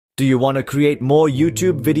Do you want to create more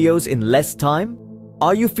YouTube videos in less time?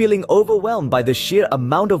 Are you feeling overwhelmed by the sheer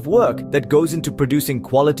amount of work that goes into producing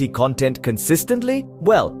quality content consistently?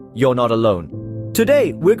 Well, you're not alone.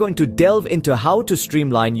 Today, we're going to delve into how to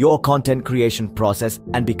streamline your content creation process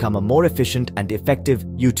and become a more efficient and effective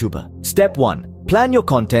YouTuber. Step 1. Plan your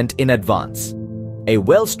content in advance. A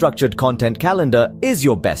well-structured content calendar is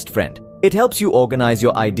your best friend. It helps you organize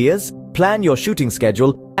your ideas, plan your shooting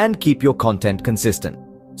schedule, and keep your content consistent.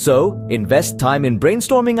 So, invest time in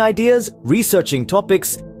brainstorming ideas, researching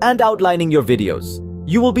topics, and outlining your videos.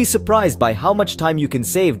 You will be surprised by how much time you can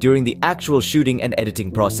save during the actual shooting and editing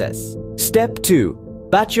process. Step 2.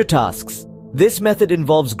 Batch your tasks. This method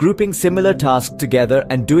involves grouping similar tasks together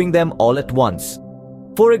and doing them all at once.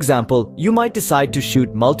 For example, you might decide to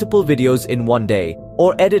shoot multiple videos in one day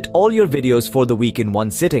or edit all your videos for the week in one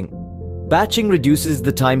sitting. Batching reduces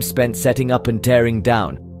the time spent setting up and tearing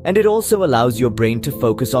down, and it also allows your brain to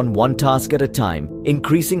focus on one task at a time,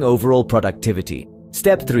 increasing overall productivity.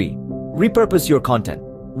 Step 3. Repurpose your content.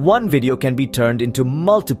 One video can be turned into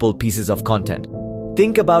multiple pieces of content.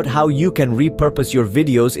 Think about how you can repurpose your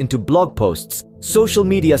videos into blog posts, social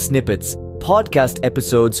media snippets, podcast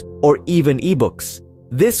episodes, or even ebooks.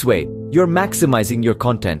 This way, you're maximizing your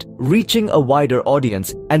content, reaching a wider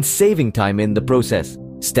audience, and saving time in the process.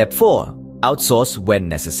 Step 4. Outsource when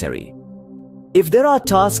necessary. If there are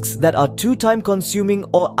tasks that are too time-consuming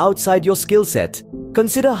or outside your skill set,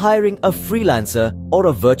 consider hiring a freelancer or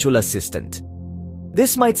a virtual assistant.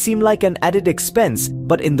 This might seem like an added expense,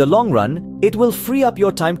 but in the long run, it will free up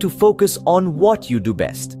your time to focus on what you do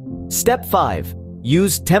best. Step 5.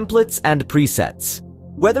 Use templates and presets.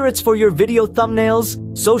 Whether it's for your video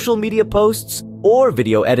thumbnails, social media posts, or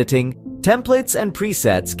video editing, templates and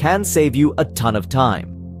presets can save you a ton of time.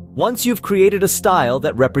 Once you've created a style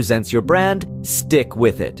that represents your brand, stick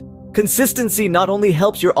with it. Consistency not only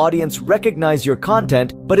helps your audience recognize your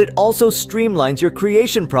content, but it also streamlines your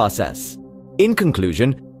creation process. In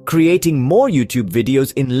conclusion, creating more YouTube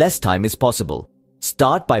videos in less time is possible.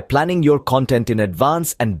 Start by planning your content in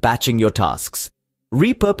advance and batching your tasks.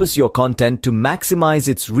 Repurpose your content to maximize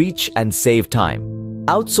its reach and save time.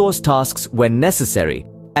 Outsource tasks when necessary,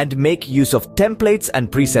 and make use of templates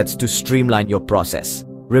and presets to streamline your process.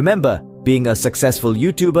 Remember, being a successful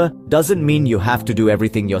YouTuber doesn't mean you have to do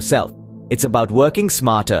everything yourself. It's about working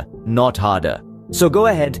smarter, not harder. So go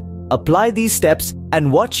ahead, apply these steps, and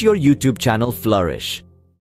watch your YouTube channel flourish.